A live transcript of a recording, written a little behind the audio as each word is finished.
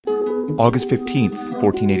August 15th,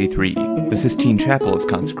 1483. The Sistine Chapel is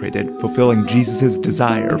consecrated, fulfilling Jesus'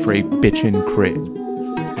 desire for a bitchin' crib.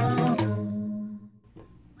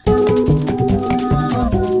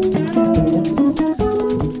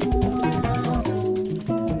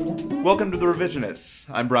 Welcome to The Revisionists.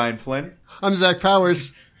 I'm Brian Flynn. I'm Zach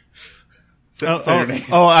Powers. Say your name.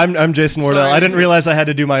 I'm Jason Wardell. Sorry. I didn't realize I had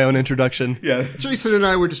to do my own introduction. Yeah. Jason and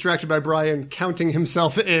I were distracted by Brian counting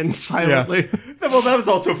himself in silently. Well, that was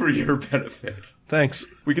also for your benefit. Thanks.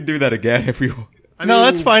 We could do that again if we want. No,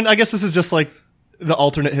 that's fine. I guess this is just like the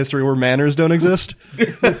alternate history where manners don't exist.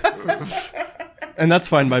 And that's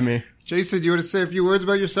fine by me. Jason, do you want to say a few words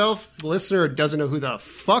about yourself? The listener doesn't know who the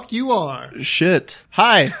fuck you are. Shit.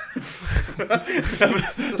 Hi.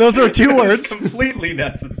 Those are two words. Completely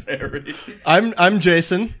necessary. I'm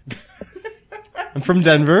Jason. I'm from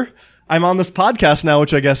Denver. I'm on this podcast now,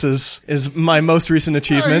 which I guess is my most recent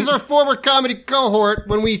achievement. He's our former comedy cohort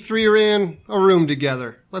when we three ran a room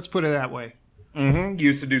together. Let's put it that way. Mm-hmm. You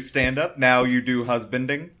used to do stand-up. Now you do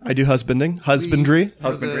husbanding. I do husbandry. Husbandry.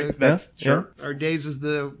 That's sure. Our days is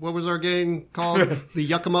what was our game called? The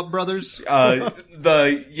Yuck 'em Up Brothers?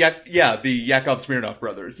 The Yakov Smirnoff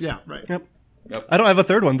brothers. Yeah, right. Yep. I don't have a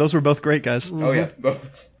third one. Those were both great guys. Oh, yeah. Both.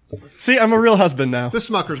 See, I'm a real husband now. The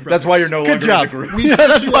Smuckers Brothers. That's why you're no longer job. in the group. We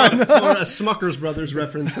set you up for a Smuckers Brothers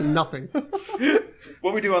reference and nothing.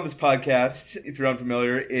 What we do on this podcast, if you're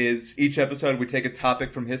unfamiliar, is each episode we take a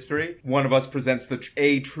topic from history. One of us presents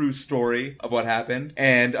a true story of what happened,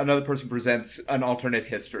 and another person presents an alternate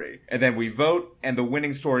history. And then we vote, and the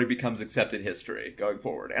winning story becomes accepted history going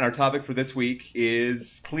forward. And our topic for this week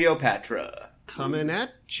is Cleopatra. Coming at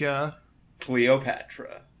ya.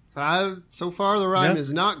 Cleopatra. So far, the rhyme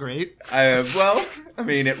is not great.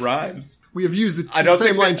 It rhymes. We have used the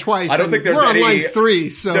same line twice. I don't think there's we're on any, line 3,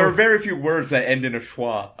 so there are very few words that end in a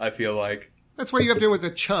schwa, I feel like. that's why you have to end with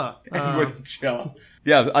a cha. With cha.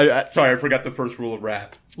 Yeah, sorry, I forgot the first rule of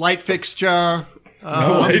rap. Light fixture.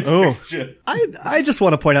 Fixture. I just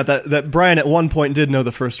want to point out that Brian at one point did know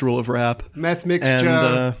the first rule of rap. Meth mixture.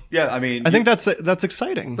 And, I think that's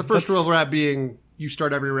exciting. The first rule of rap being you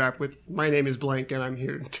start every rap with "My name is blank and I'm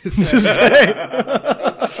here to say."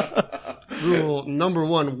 Rule number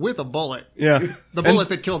 1 with a bullet. Yeah, the bullet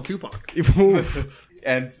that killed Tupac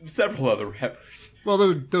and several other rappers. Well,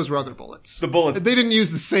 those were other bullets. The bullets. They didn't use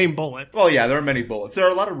the same bullet. Well, yeah, there are many bullets. There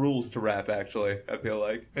are a lot of rules to rap, actually, I feel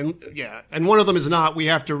like. And one of them is not we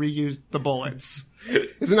have to reuse the bullets.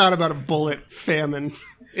 It's not about a bullet famine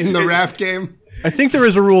in the rap game. I think there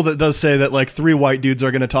is a rule that does say that like 3 white dudes are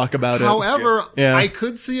going to talk about it. However, Yeah. I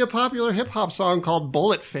could see a popular hip-hop song called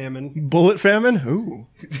Bullet Famine. Bullet famine? Ooh.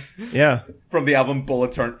 Yeah. From the album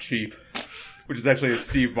Bullets Aren't Cheap, which is actually a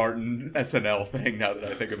Steve Martin SNL thing now that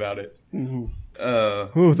I think about it. Mm-hmm.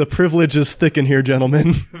 Ooh, the privilege is thick in here,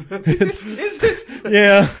 gentlemen. Is it?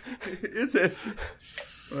 Yeah. Is it?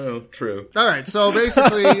 Well, true. All right, so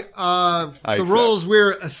basically, the roles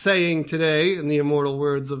we're assaying today, in the immortal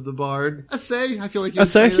words of the bard, assay. I feel like you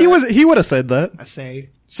Assay? He would have said that. Assay.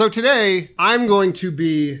 So today, I'm going to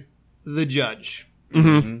be the judge.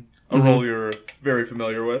 Mm-hmm. A role you're very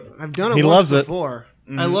familiar with. I've done it He once loves before. it.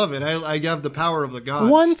 I love it. I have the power of the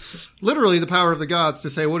gods. Once? Literally the power of the gods to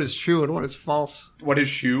say what is true and what is false. What is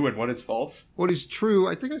shoe and what is false? What is true?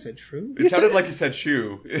 I think I said true. It sounded like you said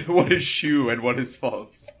shoe. What is shoe and what is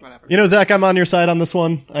false? Whatever. You know, Zach, I'm on your side on this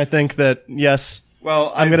one. I think that, yes,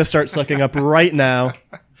 Well, I'm going to start sucking up right now.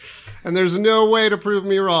 And there's no way to prove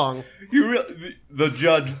me wrong.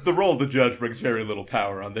 The role of the judge brings very little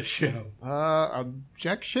power on this show.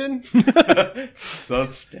 Objection?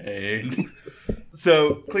 Sustained.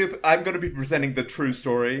 So, I'm going to be presenting the true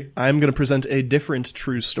story. I'm going to present a different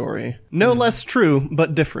true story. No less true,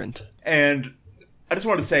 but different. And I just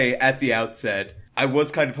want to say at the outset, I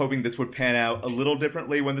was kind of hoping this would pan out a little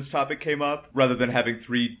differently when this topic came up, rather than having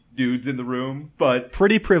 3 dudes in the room, but...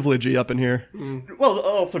 Pretty privilegey up in here. Well,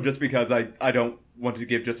 also just because I don't want to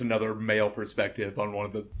give just another male perspective on one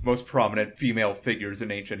of the most prominent female figures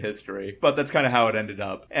in ancient history. But that's kind of how it ended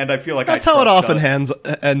up. And I feel like that's how it often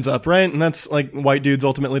ends up, right? And that's like white dudes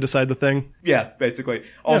ultimately decide the thing. Yeah, basically.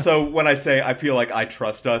 Also, when I say I feel like I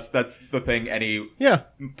trust us, that's the thing any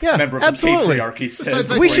member of absolutely. the patriarchy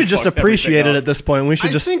says. We should just appreciate it at this point. We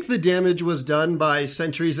should I think the damage was done by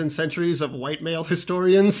centuries and centuries of white male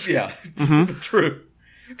historians. Yeah, true.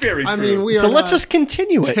 Very true. I mean, let's just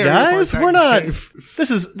continue it, guys. We're not. This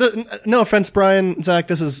is no offense, Brian, Zach.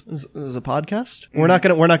 This is a podcast. We're not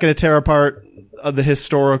gonna tear apart the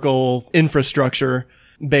historical infrastructure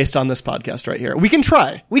based on this podcast right here. We can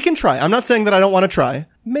try. I'm not saying that I don't want to try.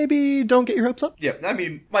 Maybe don't get your hopes up. Yeah, I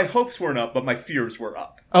mean, my hopes weren't up, but my fears were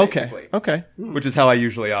up. Okay. Basically. Okay. Which is how I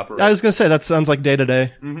usually operate. I was going to say, that sounds like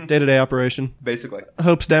day-to-day operation. Basically.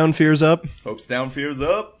 Hopes down, fears up. Hopes down, fears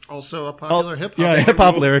up. Also a popular hip-hop. Yeah,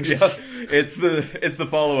 hip-hop lyrics. Yeah, it's the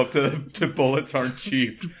follow-up to Bullets Aren't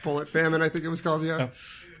Cheap. Bullet Famine, I think it was called, yeah.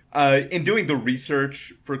 In doing the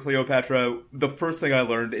research for Cleopatra, the first thing I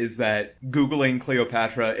learned is that Googling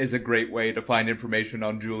Cleopatra is a great way to find information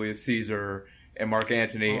on Julius Caesar and Mark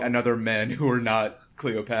Antony and other men who are not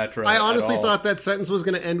Cleopatra. I honestly thought that sentence was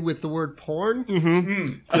going to end with the word porn.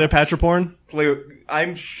 Cleopatra porn?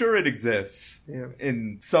 I'm sure it exists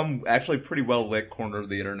in some actually pretty well-lit corner of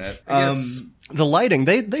the internet. Yes. The lighting,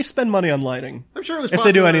 they spend money on lighting. I'm sure it was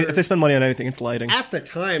popular. If they spend money on anything, it's lighting. At the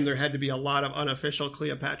time, there had to be a lot of unofficial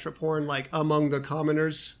Cleopatra porn, like among the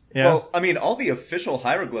commoners. Yeah. Well, I mean, all the official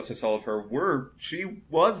hieroglyphs I saw of her she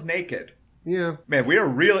was naked. Yeah. Man, we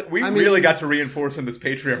really got to reinforce in this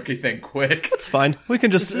patriarchy thing quick. That's fine. We can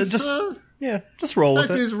just roll with it.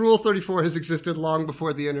 Fact is, Rule 34 has existed long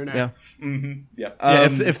before the internet. Yeah. Mm-hmm. Yeah.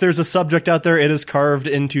 If there's a subject out there, it is carved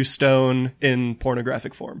into stone in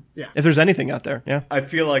pornographic form. Yeah. If there's anything out there, yeah. I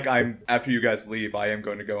feel like after you guys leave, I am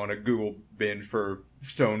going to go on a Google binge for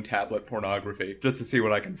stone tablet pornography just to see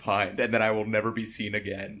what I can find, and then I will never be seen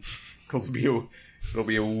again because it'll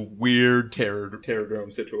be a weird terror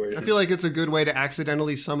dome situation. I feel like it's a good way to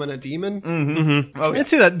accidentally summon a demon. Mm-hmm. Oh, I can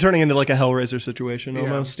see that turning into like a Hellraiser situation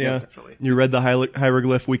almost. Yeah, definitely. You read the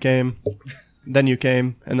hieroglyph, we came, then you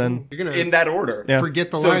came, and then you're gonna in that order. Yeah.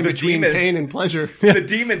 Forget the line between pain and pleasure. The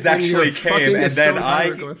demons actually came, and then I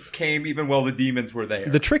hieroglyph. came even while the demons were there.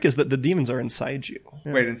 The trick is that the demons are inside you.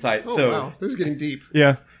 Yeah. Wait, inside. Oh, so wow, this is getting deep.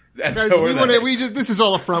 Yeah. And guys, so this is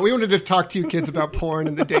all a front. We wanted to talk to you kids about porn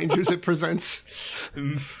and the dangers it presents.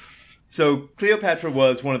 So Cleopatra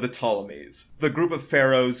was one of the Ptolemies, the group of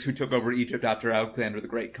pharaohs who took over Egypt after Alexander the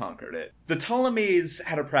Great conquered it. The Ptolemies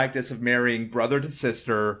had a practice of marrying brother to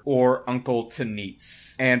sister or uncle to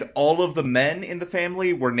niece. And all of the men in the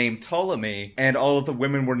family were named Ptolemy, and all of the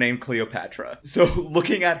women were named Cleopatra. So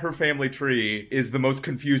looking at her family tree is the most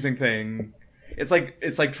confusing thing. It's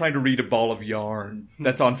like trying to read a ball of yarn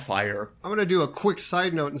that's on fire. I'm going to do a quick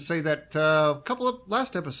side note and say that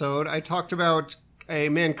last episode, I talked about a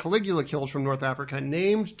man Caligula killed from North Africa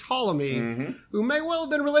named Ptolemy, who may well have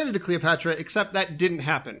been related to Cleopatra, except that didn't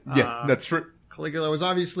happen. Yeah, that's true. Caligula was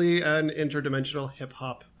obviously an interdimensional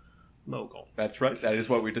hip-hop mogul. That's right. That is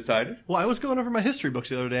what we decided. Well, I was going over my history books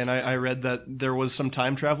the other day, and I read that there was some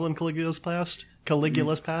time travel in Caligula's past.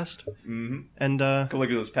 Mm-hmm. And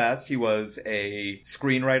Caligula's past, he was a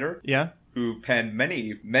screenwriter. Yeah. Who penned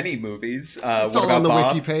many movies. It's What all About on the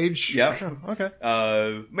Bob? wiki page. Yeah. Oh, okay.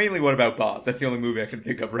 Mainly What About Bob? That's the only movie I can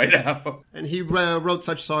think of right now. And he wrote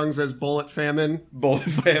such songs as Bullet Famine. Bullet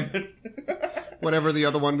Famine. Whatever the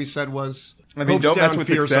other one we said was. I mean, Hopes don't Down, mess with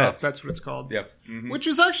Fears success. Up. That's what it's called. Yep. Mm-hmm. Which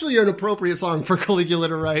is actually an appropriate song for Caligula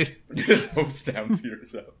to write. Hopes Down,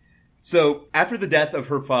 Fears Up. So, after the death of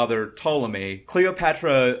her father, Ptolemy,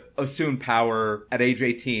 Cleopatra assumed power at age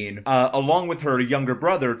 18, along with her younger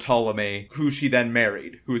brother, Ptolemy, who she then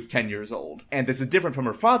married, who was 10 years old. And this is different from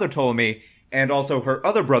her father, Ptolemy, and also her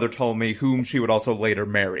other brother, Ptolemy, whom she would also later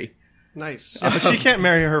marry. Nice. Yeah, but she can't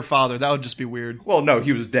marry her father. That would just be weird. Well, no,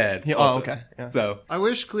 he was dead. Oh, okay. Yeah. So, I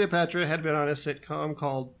wish Cleopatra had been on a sitcom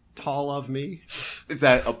called Tall of Me. Is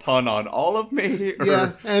that a pun on all of me? Or?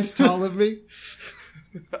 Yeah, and Tall of Me.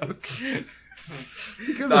 Because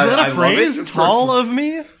is that a phrase? Tall of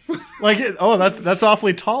me? Like, that's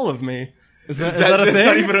awfully tall of me. Is that a thing? It's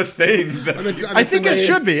not even a thing. I think it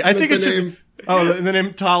should be. I think it should be. Oh, the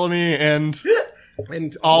name Ptolemy and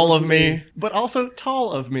all of me, but also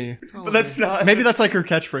tall of me. But that's not. Maybe that's like her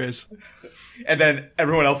catchphrase. And then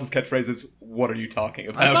everyone else's catchphrase is, "What are you talking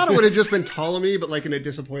about?" I thought it would have just been Ptolemy, but like in a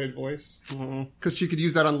disappointed voice. Because she could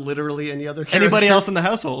use that on literally any other character. Anybody else in the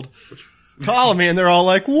household. Ptolemy, and they're all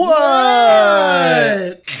like, what?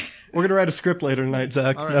 We're going to write a script later tonight,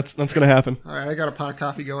 Zach. Right. That's going to happen. All right, I got a pot of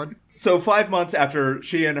coffee going. So 5 months after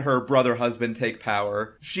she and her brother husband take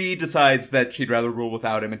power, she decides that she'd rather rule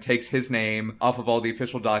without him and takes his name off of all the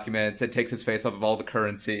official documents and takes his face off of all the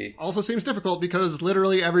currency. Also seems difficult because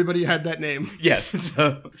literally everybody had that name. Yeah,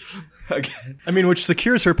 so... Again. I mean, which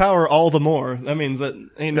secures her power all the more. That means that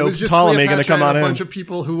ain't no Ptolemy going to come on in. A bunch of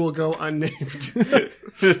people who will go unnamed.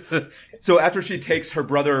 So after she takes her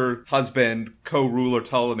brother, husband, co-ruler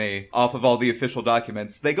Ptolemy off of all the official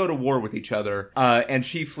documents, they go to war with each other, and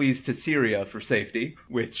she flees to Syria for safety,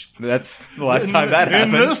 which that's the last time that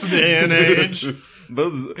happened. In this day and age.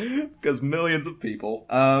 Because millions of people.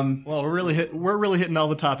 Well, we're really hitting all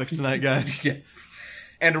the topics tonight, guys. Yeah.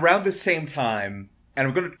 And around the same time, and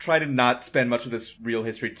I'm going to try to not spend much of this real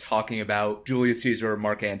history talking about Julius Caesar or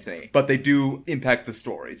Mark Antony, but they do impact the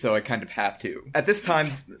story, so I kind of have to. At this time...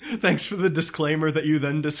 Thanks for the disclaimer that you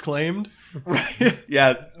then disclaimed. Right.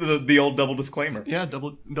 Yeah, the old double disclaimer. Yeah,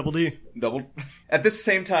 double D. At this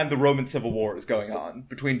same time, the Roman Civil War is going on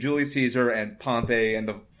between Julius Caesar and Pompey and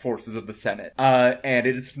the forces of the Senate. And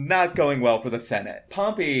it is not going well for the Senate.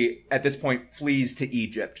 Pompey, at this point, flees to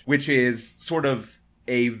Egypt, which is sort of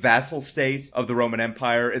a vassal state of the Roman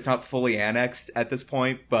Empire. It's not fully annexed at this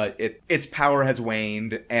point, but its power has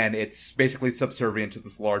waned, and it's basically subservient to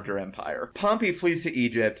this larger empire. Pompey flees to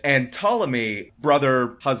Egypt, and Ptolemy,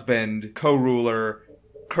 brother, husband, co-ruler,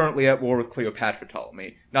 currently at war with Cleopatra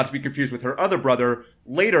Ptolemy. Not to be confused with her other brother,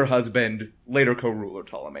 later husband, later co-ruler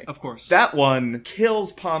Ptolemy. Of course. That one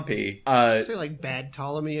kills Pompey. Say like bad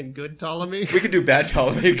Ptolemy and good Ptolemy? We could do bad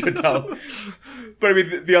Ptolemy and good Ptolemy. But I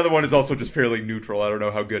mean, the other one is also just fairly neutral. I don't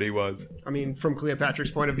know how good he was. I mean, from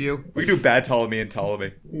Cleopatra's point of view. We could do bad Ptolemy and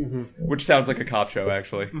Ptolemy. Mm-hmm. Which sounds like a cop show,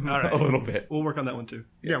 actually. Mm-hmm. All right. A little bit. We'll work on that one, too.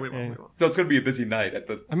 Yeah, we will. So it's going to be a busy night at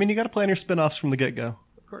the... I mean, you got to plan your spin-offs from the get-go.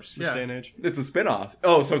 Of course, This day and age. It's a spin-off.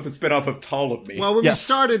 Oh, so it's a spin-off of Ptolemy. Well, when we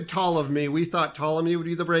started Ptolemy, we thought Ptolemy would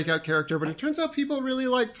be the breakout character, but it turns out people really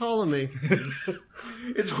like Ptolemy.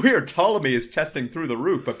 It's weird. Ptolemy is testing through the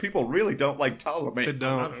roof, but people really don't like Ptolemy. They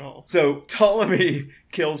don't. Not at all. So Ptolemy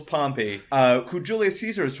kills Pompey, who Julius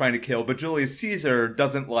Caesar is trying to kill, but Julius Caesar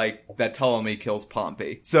doesn't like that Ptolemy kills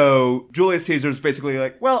Pompey. So Julius Caesar is basically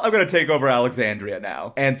like, well, I'm going to take over Alexandria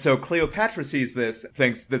now. And so Cleopatra sees this,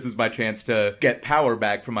 thinks this is my chance to get power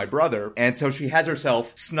back from my brother. And so she has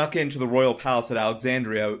herself snuck into the royal palace at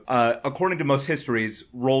Alexandria, according to most histories,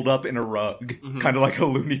 rolled up in a rug. Mm-hmm. Kind of like a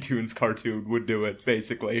Looney Tunes cartoon would do it,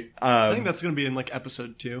 basically. I think that's going to be in like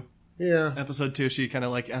episode 2. Yeah. Episode 2, she kind of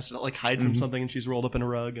like has to like hide from something, and she's rolled up in a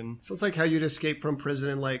rug. And so it's like how you'd escape from prison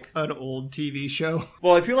in like an old TV show.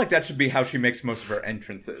 Well, I feel like that should be how she makes most of her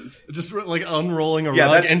entrances. Just like unrolling a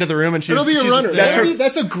rug into the room, and she's... It'll be a runner.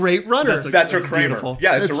 That's a great runner. That's her Kramer. Beautiful.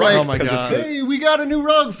 Yeah, it's a like, rug. Oh my God. Hey, we got a new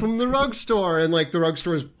rug from the rug store. And like the rug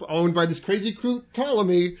store is owned by this crazy crew,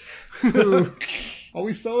 Ptolemy, who...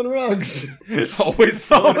 Always selling rugs. Always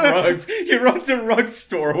selling rugs. He runs a rug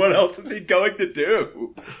store. What else is he going to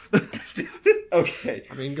do? Okay.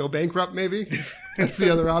 I mean, go bankrupt, maybe? That's the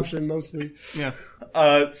other option, mostly. Yeah.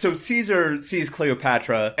 So Caesar sees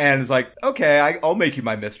Cleopatra and is like, okay, I'll make you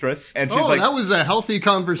my mistress. And she's like... that was a healthy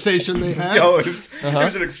conversation they had. No, it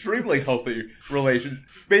was an extremely healthy relation.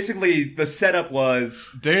 Basically, the setup was...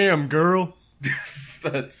 Damn, girl.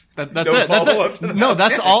 That's no it. That's it. No,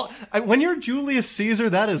 that's all. When you're Julius Caesar,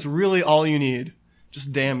 that is really all you need.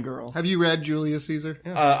 Just damn girl. Have you read Julius Caesar?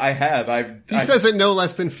 Yeah. I have. He says it no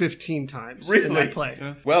less than 15 times in that play.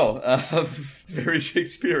 Yeah. Well, it's very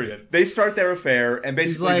Shakespearean. They start their affair, and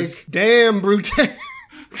basically... He's like, damn, Brute.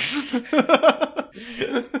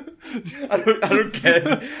 I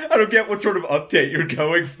don't get what sort of update you're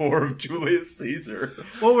going for of Julius Caesar.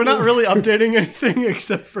 Well, we're not really updating anything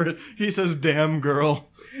except for he says damn girl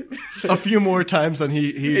a few more times than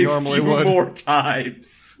he normally would. A few more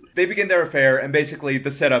times. They begin their affair, and basically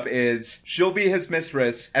the setup is she'll be his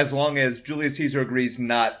mistress as long as Julius Caesar agrees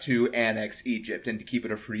not to annex Egypt and to keep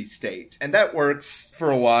it a free state. And that works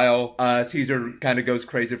for a while. Caesar kind of goes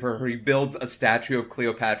crazy for her. He builds a statue of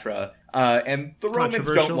Cleopatra. And the Romans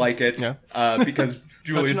don't like it because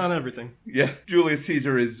Julius... Touching on everything. Yeah. Julius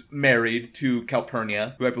Caesar is married to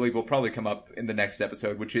Calpurnia, who I believe will probably come up in the next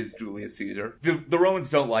episode, which is Julius Caesar. The Romans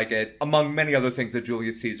don't like it, among many other things that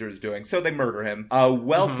Julius Caesar is doing, so they murder him.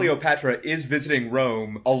 Cleopatra is visiting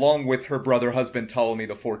Rome, along with her brother husband Ptolemy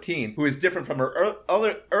XIV, who is different from her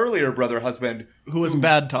earlier brother husband... Who was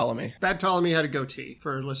bad Ptolemy. Bad Ptolemy had a goatee,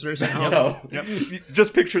 for listeners at home. So,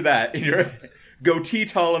 just picture that in your... Goatee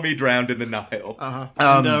Ptolemy drowned in the Nile.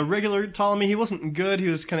 And regular Ptolemy, he wasn't good. He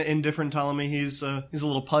was kind of indifferent Ptolemy. He's a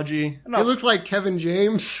little pudgy. He looked like Kevin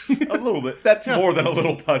James. A little bit. That's more than a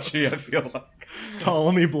little pudgy, I feel like.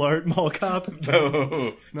 Ptolemy Blart Mall Cop.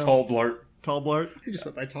 No. Tall Blart. Tall Blart. He just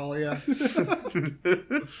went by Talia.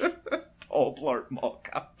 Tall Blart Mall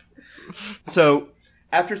Cop. So...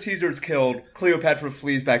 After Caesar's killed, Cleopatra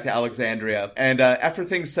flees back to Alexandria, and after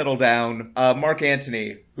things settle down, Mark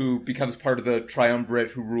Antony, who becomes part of the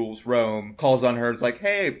triumvirate who rules Rome, calls on her and is like,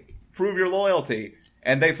 hey, prove your loyalty.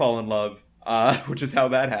 And they fall in love, which is how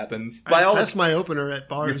that happens. That's my opener at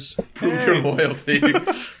bars. Prove your loyalty.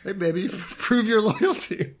 Hey, baby, prove your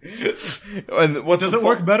loyalty. And Does it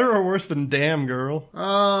work better or worse than damn girl?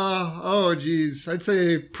 Oh, geez. I'd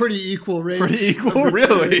say pretty equal rates. Pretty equal.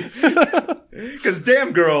 Really? Because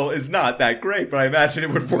Damn Girl is not that great, but I imagine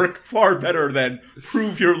it would work far better than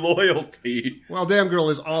Prove Your Loyalty. Well, Damn Girl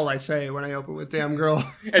is all I say when I open with Damn Girl.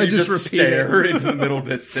 And I you just repeat stare it. into the middle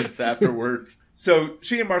distance afterwards. So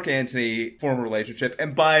she and Mark Antony form a relationship,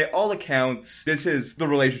 and by all accounts, this is the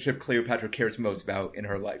relationship Cleopatra cares most about in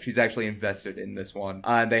her life. She's actually invested in this one.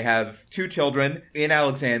 They have 2 children in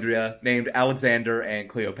Alexandria named Alexander and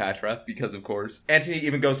Cleopatra, because of course. Antony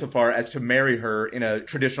even goes so far as to marry her in a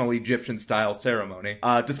traditional Egyptian-style ceremony,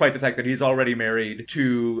 despite the fact that he's already married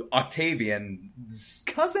to Octavian's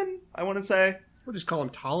cousin, I want to say. We'll just call him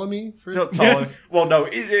Ptolemy. No, Ptolemy. Well, no,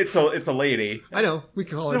 it's a lady. I know. We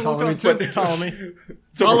can call her So Ptolemy we'll too. call Ptolemy.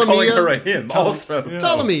 So we're calling her a him also. Yeah.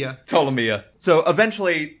 Ptolemia. So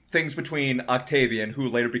eventually, things between Octavian, who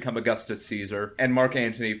later become Augustus Caesar, and Mark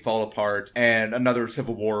Antony fall apart, and another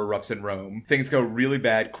civil war erupts in Rome. Things go really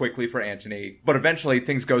bad quickly for Antony, but eventually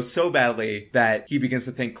things go so badly that he begins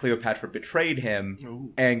to think Cleopatra betrayed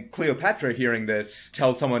him, and Cleopatra, hearing this,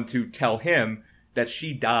 tells someone to tell him that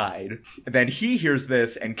she died. And then he hears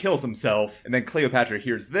this and kills himself. And then Cleopatra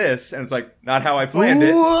hears this and it's like, not how I planned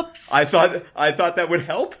it. Whoops. I thought that would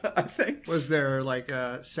help, I think. Was there like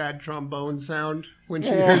a sad trombone sound when she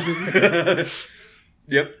heard the...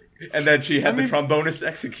 Yep. And then she had the trombonist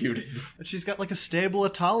executed. She's got like a stable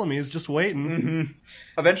of Ptolemies just waiting. Mm-hmm.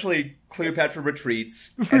 Eventually, Cleopatra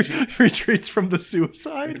retreats. And she... Retreats from the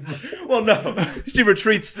suicide? Well, no. She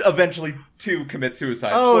retreats eventually to commit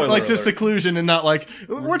suicide. Oh, Spoiler like to alert. seclusion and not like...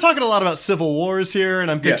 We're talking a lot about civil wars here,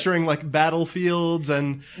 and I'm picturing like battlefields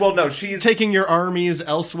and... Well, no, she's... taking your armies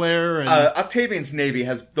elsewhere. And... Octavian's navy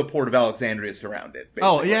has the port of Alexandria surrounded, basically.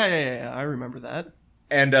 Oh, yeah. I remember that.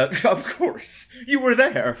 And, of course, you were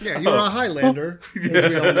there. Yeah, you're a Highlander, as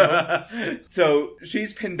we all know. So,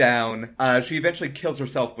 she's pinned down. She eventually kills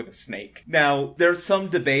herself with a snake. Now, there's some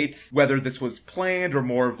debate whether this was planned or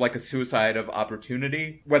more of like a suicide of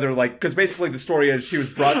opportunity. Whether like, because basically the story is she was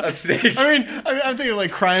brought a snake. I'm thinking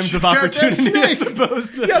like crimes of got that opportunity snake. as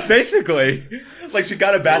opposed to... Yeah, basically. Like she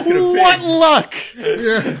got a basket of What figs. luck!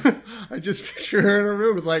 Yeah, I just picture her in a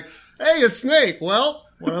room. It's like, hey, a snake. Well,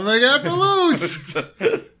 what have I got to lose?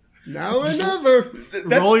 Now or never.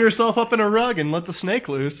 Roll yourself up in a rug and let the snake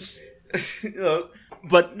loose.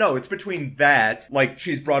 But no, it's between that, like,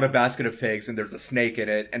 she's brought a basket of figs and there's a snake in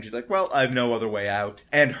it, and she's like, well, I have no other way out.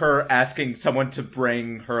 And her asking someone to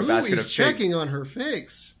bring her a basket of He's figs. checking on her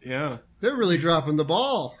figs. Yeah. They're really dropping the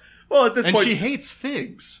ball. Well, at this And point, she hates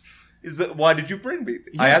figs. is that why did you bring me?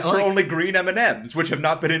 I Yeah, asked for like- only green M&Ms, which have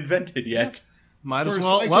not been invented yet. Might Of as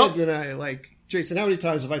course, well. I did deny, like, Jason, how many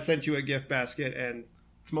times have I sent you a gift basket and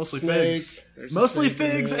It's mostly snake, figs. there's a Mostly snake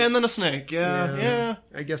in figs it. and then a snake. Yeah.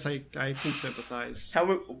 I guess I can sympathize.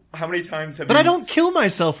 How many times have But you... I don't kill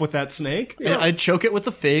myself with that snake. Yeah. I'd choke it with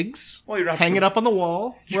the figs. Well, you're not hang so- it up on the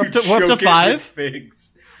wall. We're You up to choke it with 5. figs.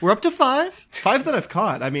 We're up to 5. 5 that I've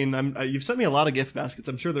caught. I mean, you've sent me a lot of gift baskets.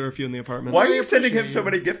 I'm sure there are a few in the apartment. Why are I you sending him appreciate so you.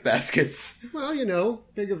 many gift baskets? Well, you know,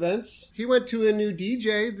 big events. He went to a new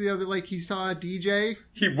DJ the other, like, he saw a DJ.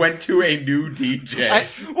 He went to a new DJ. I-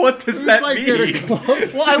 What does It was that like mean? at a club.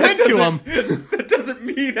 Well, I went to him. That doesn't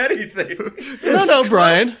mean anything. No,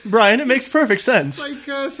 Brian. Brian, it makes perfect sense. It's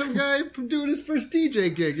like some guy doing his first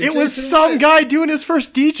DJ gig. It was Jason some went. guy doing his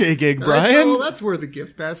first DJ gig, I thought, Brian. well, that's worth a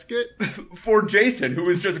gift basket. For Jason, who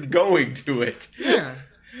was just going to it. Yeah.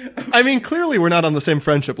 I mean, clearly we're not on the same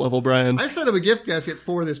friendship level, Brian. I sent him a gift basket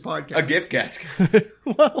for this podcast. A gift basket.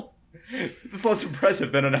 Well, It's less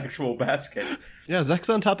impressive than an actual basket. yeah, Zach's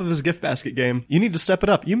on top of his gift basket game. You need to step it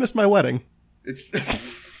up. You missed my wedding. It's.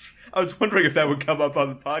 I was wondering if that would come up on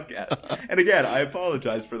the podcast. And again, I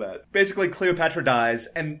apologize for that. Basically, Cleopatra dies,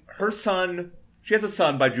 and her son... She has a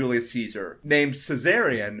son by Julius Caesar, named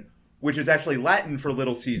Caesarion, which is actually Latin for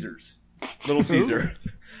Little Caesars. Little Caesar.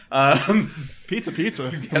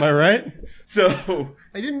 Pizza. Am I right? So...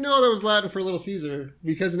 I didn't know that was Latin for Little Caesar,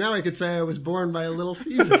 because now I could say I was born by a Little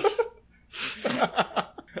Caesars.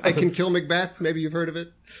 I can kill Macbeth. Maybe you've heard of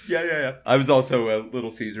it. Yeah. I was also a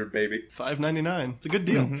Little Caesar baby. $5.99. It's a good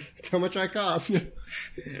deal. It's how much I cost.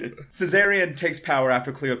 Caesarion takes power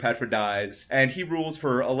after Cleopatra dies, and he rules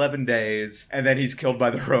for 11 days, and then he's killed by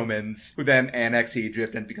the Romans, who then annex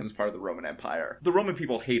Egypt and becomes part of the Roman Empire. The Roman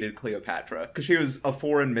people hated Cleopatra, because she was a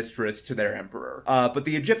foreign mistress to their emperor. But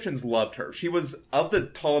the Egyptians loved her. She was, of the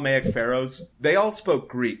Ptolemaic pharaohs, they all spoke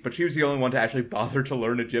Greek, but she was the only one to actually bother to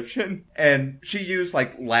learn Egyptian. And she used,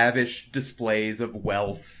 like, lavish displays of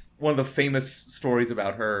wealth. One of the famous stories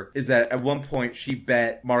about her is that at one point she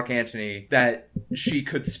bet Mark Antony that she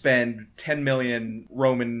could spend 10 million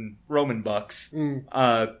Roman bucks.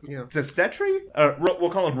 Zestetri? We'll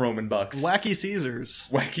call them Roman bucks. Wacky Caesars.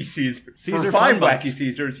 Wacky Caesar. Caesar For 5 $5. Wacky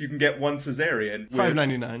Caesars, you can get 1 Caesarean.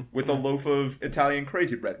 $5.99. With a loaf of Italian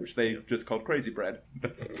crazy bread, which they just called crazy bread.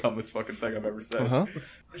 That's the dumbest fucking thing I've ever said. Uh-huh.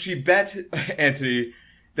 She bet Antony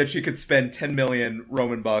that she could spend 10 million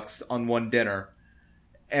Roman bucks on 1 dinner.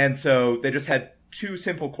 And so they just had 2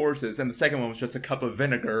 simple courses, and the second one was just a cup of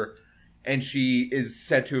vinegar, and she is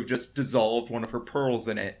said to have just dissolved one of her pearls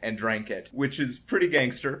in it and drank it, which is pretty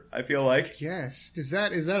gangster, I feel like. Yes. Is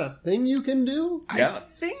that a thing you can do? Yeah. I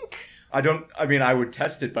think. I would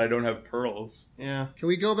test it, but I don't have pearls. Yeah. Can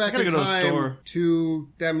we go back I gotta in go to the time store. to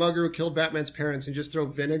that mugger who killed Batman's parents and just throw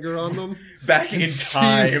vinegar on them? Back in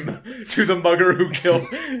time to the mugger who killed...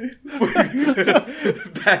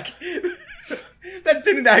 Back... That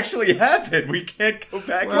didn't actually happen. We can't go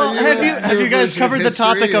back. Well, have you guys covered the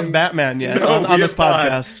topic of Batman yet No, on this we have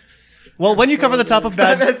not. podcast? Well, when you cover the topic of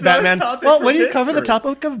That's not a Batman, topic well, for when you cover the history.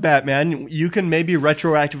 topic of Batman, you can maybe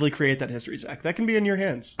retroactively create that history, Zach. That can be in your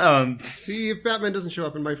hands. See if Batman doesn't show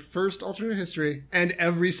up in my first alternate history and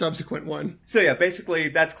every subsequent one. So yeah, basically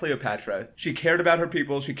that's Cleopatra. She cared about her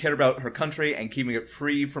people, she cared about her country, and keeping it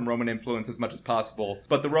free from Roman influence as much as possible.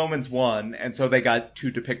 But the Romans won, and so they got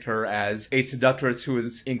to depict her as a seductress who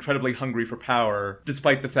is incredibly hungry for power,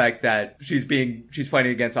 despite the fact that she's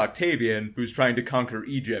fighting against Octavian, who's trying to conquer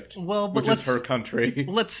Egypt, Well, but which is her country.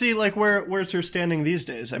 Let's see, like, where's her standing these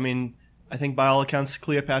days? I mean, I think by all accounts,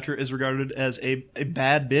 Cleopatra is regarded as a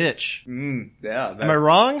bad bitch. Yeah. Am I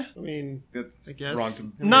wrong? I mean, That's I guess. wrong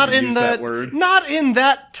to Not use in that word. Not in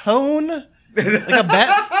that tone. Like a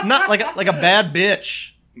bad, not like a bad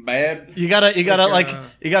bitch. Bad. You gotta get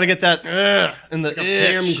that in the Like a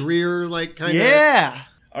Pam itch. Grier, like, kind of. Yeah.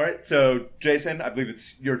 All right, so Jason, I believe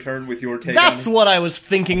it's your turn with your take. That's on what I was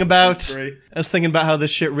thinking about. history. I was thinking about how this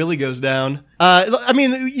shit really goes down. I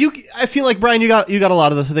mean, I feel like, Brian, you got a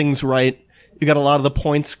lot of the things right. You got a lot of the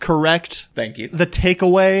points correct. Thank you. The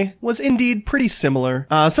takeaway was indeed pretty similar.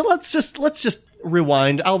 So let's just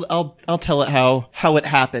rewind. I'll tell it how it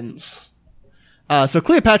happens. So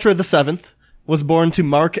Cleopatra the Seventh was born to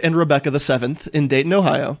Mark and Rebecca the Seventh in Dayton,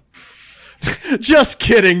 Ohio. Just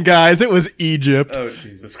kidding, guys. It was Egypt. Oh,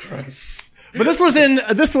 Jesus Christ. But this was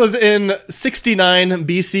in 69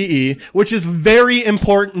 BCE, which is very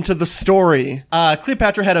important to the story.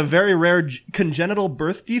 Cleopatra had a very rare congenital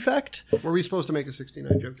birth defect. Were we supposed to make a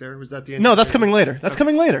 69 joke there? Was that the end? No, that's coming later. That's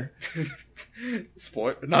coming later.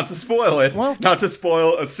 Not to spoil it. Well- Not to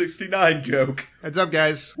spoil a 69 joke. Heads up,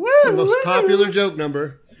 guys. The most popular joke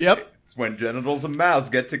number. Yep. It's when genitals and mouths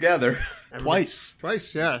get together. Twice.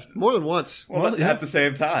 Twice, yeah. More than once. Well, yeah. at the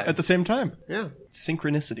same time. At the same time. Yeah.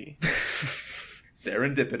 Synchronicity.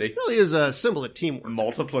 Serendipity. Really is a symbol of teamwork.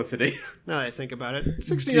 Multiplicity. Now that I think about it.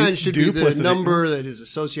 69 should be the duplicity. number that is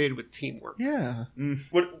associated with teamwork. Yeah.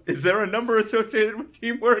 What is there a number associated with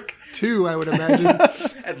teamwork? 2, I would imagine.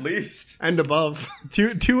 At least. And above.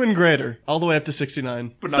 Two and greater. All the way up to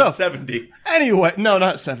 69. But not 70. Anyway, no,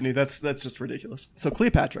 not 70. That's just ridiculous. So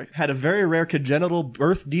Cleopatra had a very rare congenital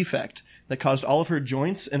birth defect that caused all of her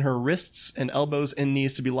joints and her wrists and elbows and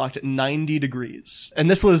knees to be locked at 90 degrees. And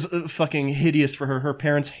this was fucking hideous for her. Her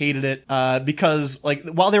parents hated it, because, like,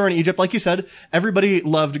 while they were in Egypt, like you said, everybody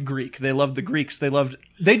loved Greek. They loved the Greeks. They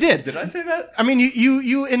did. Did I say that? I mean,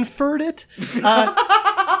 you inferred it.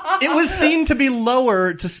 It was seen to be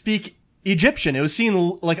lower to speak Egyptian. It was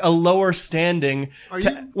seen like a lower standing.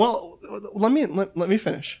 Well, let me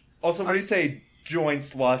finish. Also, when you say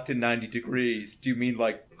joints locked in 90 degrees, do you mean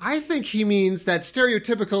like... I think he means that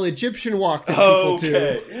stereotypical Egyptian walk that people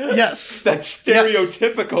do. Yes. That's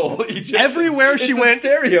stereotypical Egyptian. Everywhere she It's a went,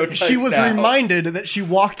 stereotype she was now. reminded that she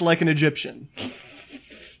walked like an Egyptian.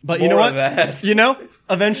 But you More know of what? that. You know,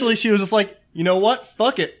 eventually she was just like, you know what?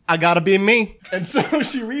 Fuck it. I gotta be me. And so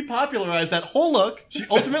she repopularized that whole look. She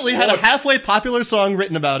ultimately had a halfway popular song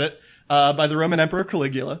written about it. By the Roman Emperor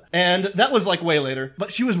Caligula. And that was like way later.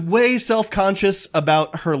 But she was way self-conscious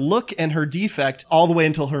about her look and her defect all the way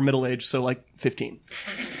until her middle age, so like 15.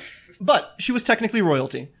 But she was technically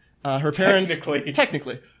royalty. Her parents...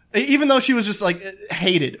 Technically. Even though she was just like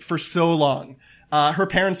hated for so long. Her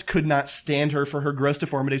parents could not stand her for her gross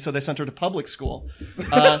deformity, so they sent her to public school.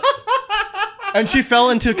 And she fell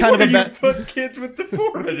into kind of a bad... put kids with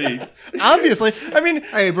deformities? Obviously. I mean...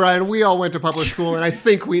 Hey, Brian, we all went to public school, and I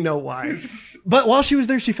think we know why. But while she was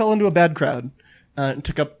there, she fell into a bad crowd. And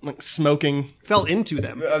took up, like, smoking. Fell into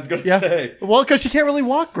them. I was going to say. Well, because she can't really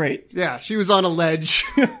walk great. Yeah, she was on a ledge.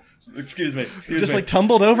 Excuse me. Just, like,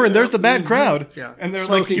 tumbled over, and there's the bad crowd. Yeah. And they're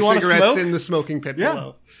smoking like, you want to cigarettes smoke? in the smoking pit Yeah.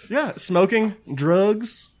 below. Yeah. Smoking,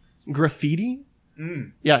 drugs, graffiti.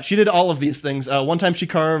 Yeah, she did all of these things. One time she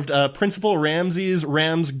carved Principal Ramsay's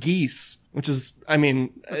ram's geese, which is, I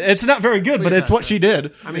mean, it's not very good, but it's what she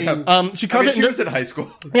did. I mean, she carved it she was in high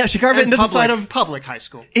school. Yeah, she carved it into the side of public high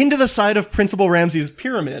school. Into the side of Principal Ramsay's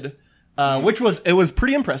pyramid, which was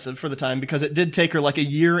pretty impressive for the time because it did take her like a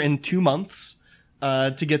year and 2 months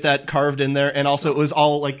to get that carved in there, and also it was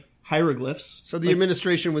all like hieroglyphs. So the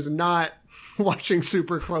administration was not watching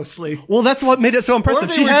super closely. Well, that's what made it so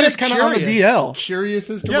impressive. She had it kind of on the DL. Curious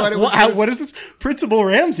as to Yeah, what it was. what is this? Principal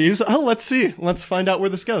Ramsay's? Oh, let's see. Let's find out where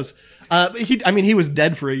this goes. He was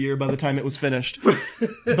dead for a year by the time it was finished.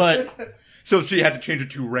 But So she had to change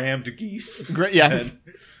it to rammed geese. great, yeah.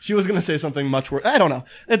 She was going to say something much worse. I don't know.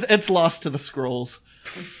 It's lost to the scrolls.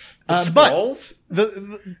 Scrolls? But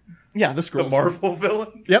the The scrolls. Marvel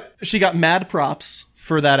villain? Yep. She got mad props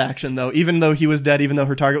for that action, though, even though he was dead, even though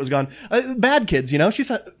her target was gone. Bad kids, you know? She's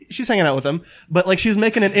hanging out with them, but like she's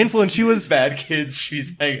making an influence. She was Bad kids,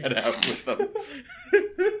 she's hanging out with them.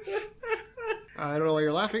 I don't know why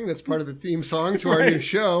you're laughing. That's part of the theme song to our new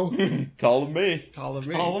show. It's all of me. All of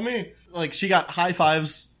me. all of me. Like she got high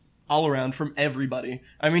fives all around from everybody.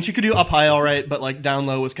 I mean, she could do up high all right, but like down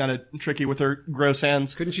low was kind of tricky with her gross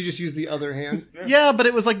hands. Couldn't she just use the other hand? Yeah, but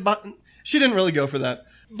it was like, she didn't really go for that.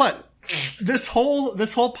 But this whole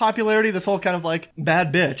popularity, this whole kind of like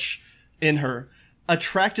bad bitch in her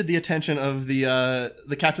attracted the attention of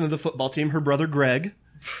the captain of the football team, her brother Greg.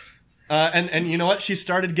 And you know what? She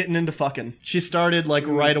started getting into fucking. She started like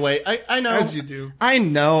right away. I know. As you do. I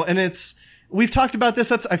know. And we've talked about this.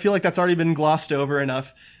 I feel like that's already been glossed over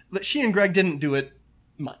enough. But she and Greg didn't do it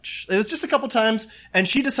much. It was just a couple times. And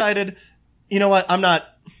she decided, you know what? I'm not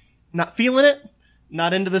feeling it.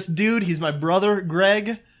 Not into this dude. He's my brother,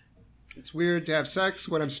 Greg. It's weird to have sex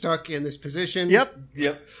when I'm stuck in this position.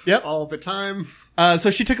 Yep. All the time. So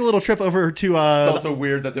she took a little trip over to, It's also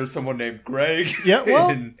weird that there's someone named Greg Yeah, well-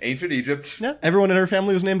 in ancient Egypt. yeah, everyone in her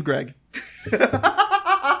family was named Greg.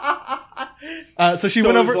 So she So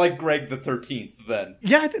went it over. was like Greg the 13th then.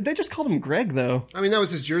 Yeah, they just called him Greg though. I mean, that was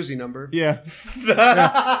his jersey number. Yeah.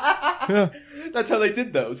 That's how they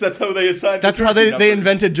did those. That's how they assigned That's the how jersey they numbers.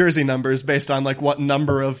 invented jersey numbers based on like what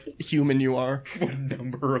number of human you are. What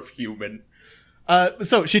number of human?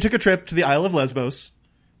 So she took a trip to the Isle of Lesbos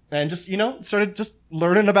and just, started just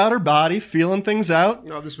learning about her body, feeling things out.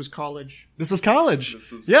 No, this was college. This was college.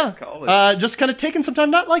 This was yeah. college. Just kind of taking some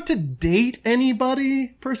time, not like to date anybody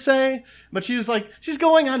per se, but she's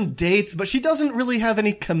going on dates, but she doesn't really have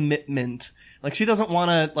any commitment. Like she doesn't want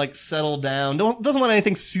to like settle down, doesn't want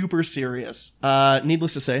anything super serious.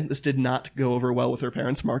 Needless to say, this did not go over well with her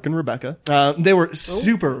parents, Mark and Rebecca. They were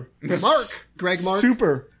super. Mark. Greg Mark.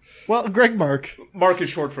 Super. Well, Greg Mark. Mark is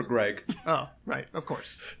short for Greg. Oh, right. Of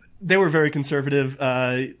course. They were very conservative,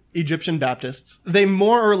 Egyptian Baptists. They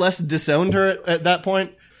more or less disowned her at that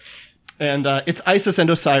point. And, it's Isis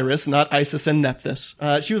and Osiris, not Isis and Nephthys.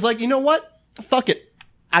 She was like, you know what? Fuck it.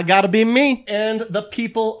 I gotta be me. And the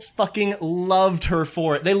people fucking loved her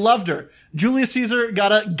for it. They loved her. Julius Caesar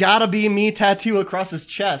got a gotta be me tattoo across his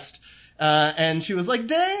chest. And she was like,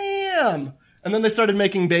 damn. And then they started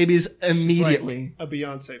making babies immediately. Like a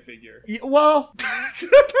Beyonce figure. Well,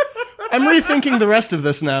 I'm rethinking the rest of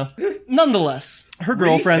this now. Nonetheless, her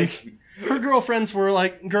girlfriends were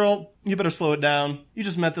like, girl, you better slow it down. You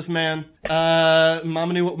just met this man.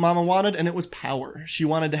 Mama knew what mama wanted, and it was power. She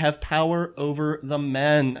wanted to have power over the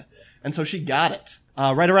men. And so she got it.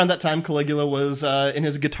 Right around that time, Caligula was in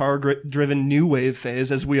his guitar-driven new wave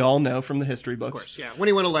phase, as we all know from the history books. Of course, yeah. When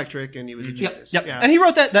he went electric and he was a genius. Yep. Yeah. And he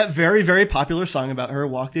wrote that very, very popular song about her,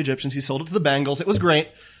 Walk the Egyptians. He sold it to the Bangles. It was great.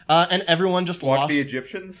 And everyone just Walk lost. the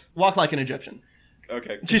Egyptians? Walk like an Egyptian.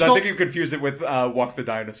 Okay. She 'Cause I sold- think you confused it with Walk the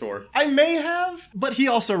Dinosaur. I may have, but he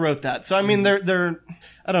also wrote that. So I mean, they're.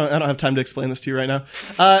 I don't have time to explain this to you right now.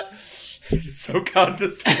 It's so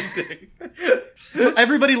condescending. So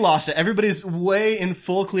everybody lost it. Everybody's way in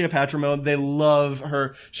full Cleopatra mode. They love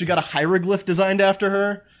her. She got a hieroglyph designed after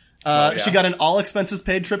her. Yeah. She got an all expenses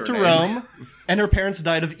paid trip to Her name. Rome. And her parents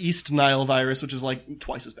died of East Nile virus, which is like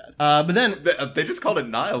twice as bad. But then, They just called it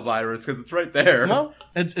Nile virus because it's right there. well,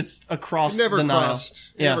 it's across Never the Nile. crossed.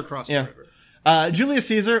 Never crossed the river. Julius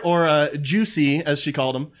Caesar, or Juicy, as she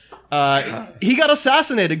called him, he got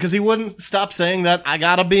assassinated because he wouldn't stop saying that "I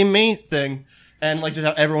gotta be me" thing, and like just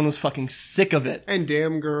how everyone was fucking sick of it. And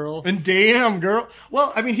damn girl. And damn, girl.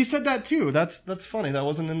 Well, I mean, he said that too. That's funny. That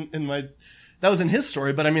wasn't in my That was in his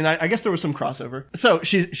story, but I mean, I guess there was some crossover. So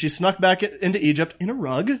she snuck back into Egypt in a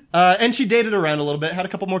rug, and she dated around a little bit, had a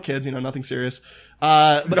couple more kids, nothing serious.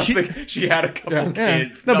 But she had a couple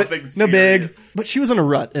kids, no nothing big. But she was in a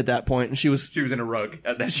rut at that point, and she was in a rug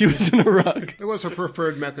at that. She was in a rug. It was her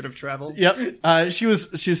preferred method of travel. Yep. She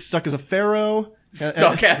was stuck as a pharaoh. She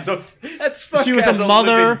was a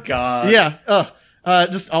mother. Living God. Yeah.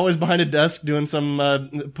 Just always behind a desk doing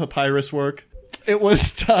some papyrus work. It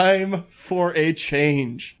was time for a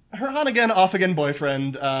change. Her on-again, off-again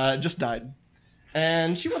boyfriend just died.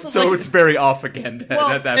 And she wasn't So it's very off again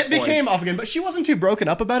at that point. It became off again, but she wasn't too broken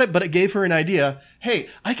up about it, but it gave her an idea. Hey,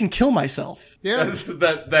 I can kill myself. Yeah.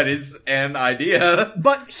 That is an idea.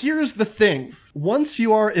 But here's the thing. Once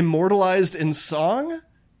you are immortalized in song,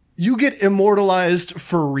 you get immortalized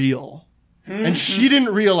for real. And she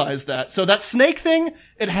didn't realize that. So that snake thing,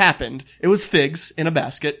 it happened. It was figs in a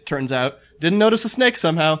basket, turns out. Didn't notice a snake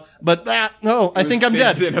somehow, but I think I'm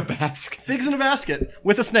dead. Figs in a basket. Figs in a basket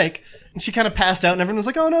with a snake. And she kind of passed out and everyone was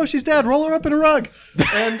like, oh no, she's dead. Roll her up in a rug.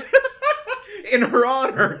 And in her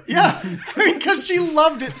honor. Yeah. I mean, because she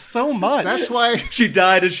loved it so much. That's why she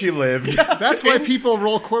died as she lived. That's why people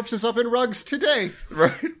roll corpses up in rugs today.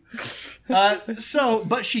 Right.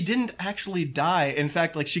 But she didn't actually die. In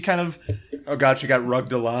fact, like she kind of... Oh god, she got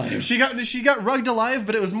rugged alive. She got rugged alive,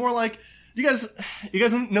 but it was more like... You guys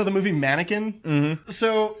know the movie Mannequin? Mm-hmm.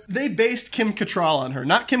 So they based Kim Cattrall on her.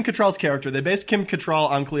 Not Kim Cattrall's character. They based Kim Cattrall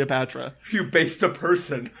on Cleopatra. You based a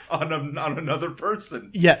person on another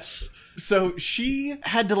person. Yes. So she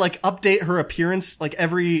had to like update her appearance like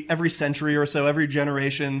every century or so, every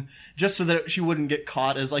generation, just so that she wouldn't get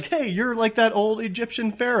caught as like, hey, you're like that old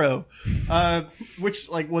Egyptian pharaoh, which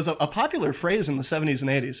like was a popular phrase in the 70s and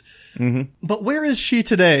 80s. Mm-hmm. But where is she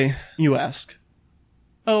today, you ask?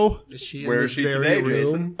 Oh, where is she today,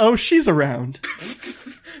 Jason? Oh, she's around.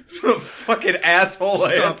 The fucking asshole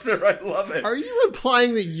answer. I love it. Are you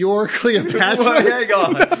implying that you're Cleopatra? Well,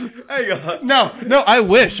 hang on. No, I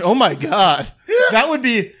wish. Oh my god. That would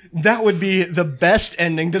be the best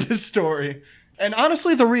ending to this story. And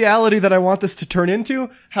honestly, the reality that I want this to turn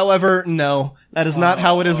into, however, no, that is not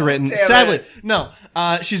how it is written. Sadly, no.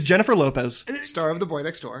 She's Jennifer Lopez. Star of The Boy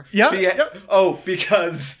Next Door. Yeah.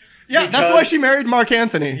 Because... Yeah, that's why she married Mark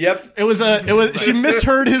Anthony. Yep. She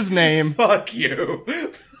misheard his name. Fuck you.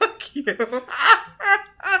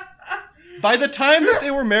 By the time that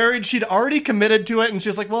they were married, she'd already committed to it, and she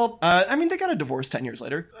was like, well, they got a divorce 10 years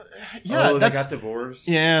later. They got divorced?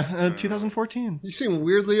 Yeah, 2014. You seem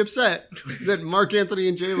weirdly upset that Mark Anthony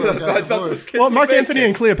and J-Lo got divorced. Well, Mark Anthony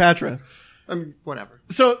and Cleopatra. I mean, whatever.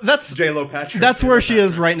 So that's... J-Lo Patrick. That's where she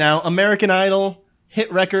is right now. American Idol, hit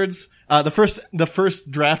records... The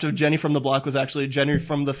first draft of Jenny from the Block was actually Jenny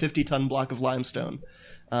from the 50-ton block of limestone.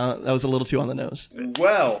 That was a little too on the nose.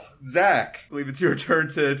 Well, Zach, I believe it's your turn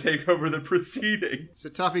to take over the proceeding. So,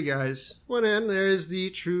 toughie guys. One end, there is the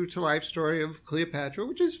true-to-life story of Cleopatra,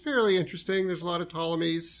 which is fairly interesting. There's a lot of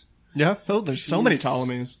Ptolemies. Yeah. Oh, there's so many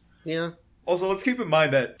Ptolemies. Yeah. Also, let's keep in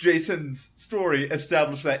mind that Jason's story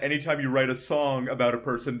established that anytime you write a song about a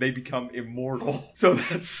person, they become immortal. So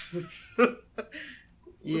that's...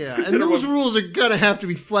 Yeah, and those rules are gonna have to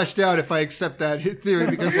be fleshed out if I accept that theory,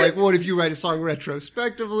 because, like, what if you write a song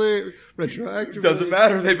retroactively? Doesn't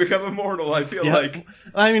matter, they become immortal, I feel like.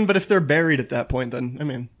 I mean, but if they're buried at that point, then, I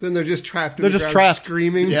mean... Then they're just trapped in the ground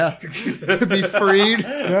screaming to be freed.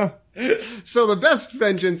 Yeah. So the best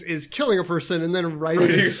vengeance is killing a person and then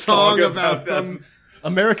writing a song about them.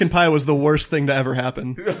 American Pie was the worst thing to ever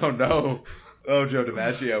happen. Oh, no. Oh, Joe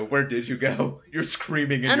DiMaggio, where did you go? You're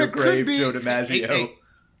screaming in your grave, Joe DiMaggio.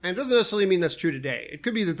 And it doesn't necessarily mean that's true today. It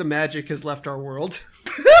could be that the magic has left our world.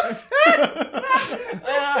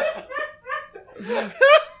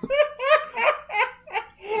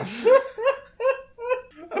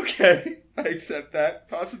 Okay, I accept that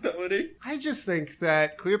possibility. I just think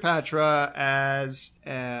that Cleopatra, as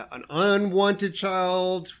an unwanted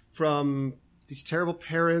child from these terrible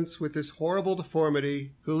parents with this horrible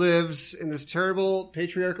deformity, who lives in this terrible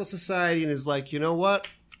patriarchal society and is like, you know what?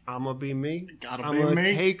 I'm gonna be me. I'm gonna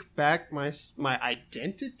take back my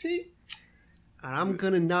identity, and I'm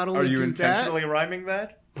gonna not only do that. Are you intentionally rhyming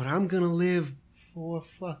that? But I'm gonna live for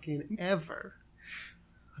fucking ever.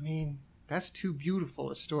 I mean, that's too beautiful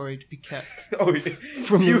a story to be kept. Oh,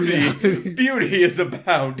 from beauty is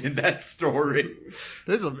abound in that story.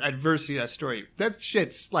 There's an adversity to that story. That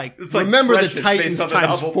shit's like, remember the Titans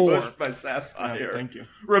times 4. Pushed by Sapphire. Oh, thank you.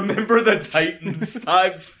 Remember the Titans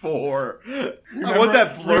times 4. I want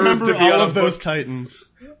that blurb to be all on of those Titans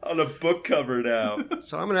on a book cover now.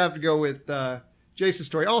 So I'm gonna have to go with Jason's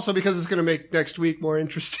story. Also because it's going to make next week more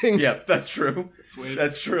interesting. Yeah, that's true. Sweet.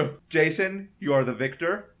 That's true. Jason, you are the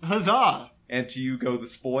victor. Huzzah! And to you go the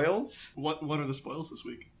spoils. What are the spoils this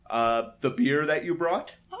week? The beer that you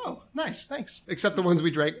brought. Oh, nice. Thanks. Except the ones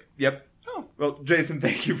we drank. Yep. Oh. Well, Jason,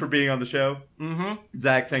 thank you for being on the show. Mm-hmm.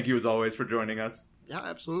 Zach, thank you as always for joining us. Yeah,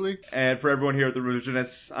 absolutely. And for everyone here at The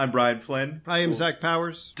Religionists, I'm Brian Flynn. I am Zach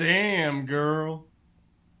Powers. Damn, girl.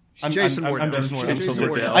 Jason Wardell. I'm Jason Wardell. Jason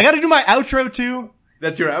Wardell. I got to do my outro too.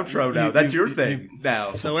 That's your outro now. That's your thing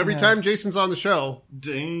now. So every time Jason's on the show,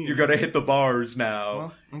 Damn. You're gonna hit the bars now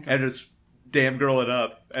Well, okay. and just damn girl it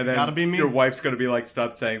up. And then Gotta be me. your wife's gonna be like,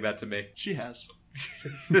 stop saying that to me. She has.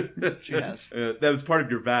 She has. That was part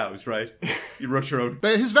of your vows, right? You wrote your own.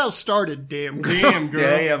 his vows started, damn girl. Damn, girl.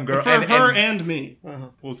 Damn girl. For her and me.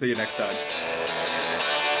 We'll see you next time.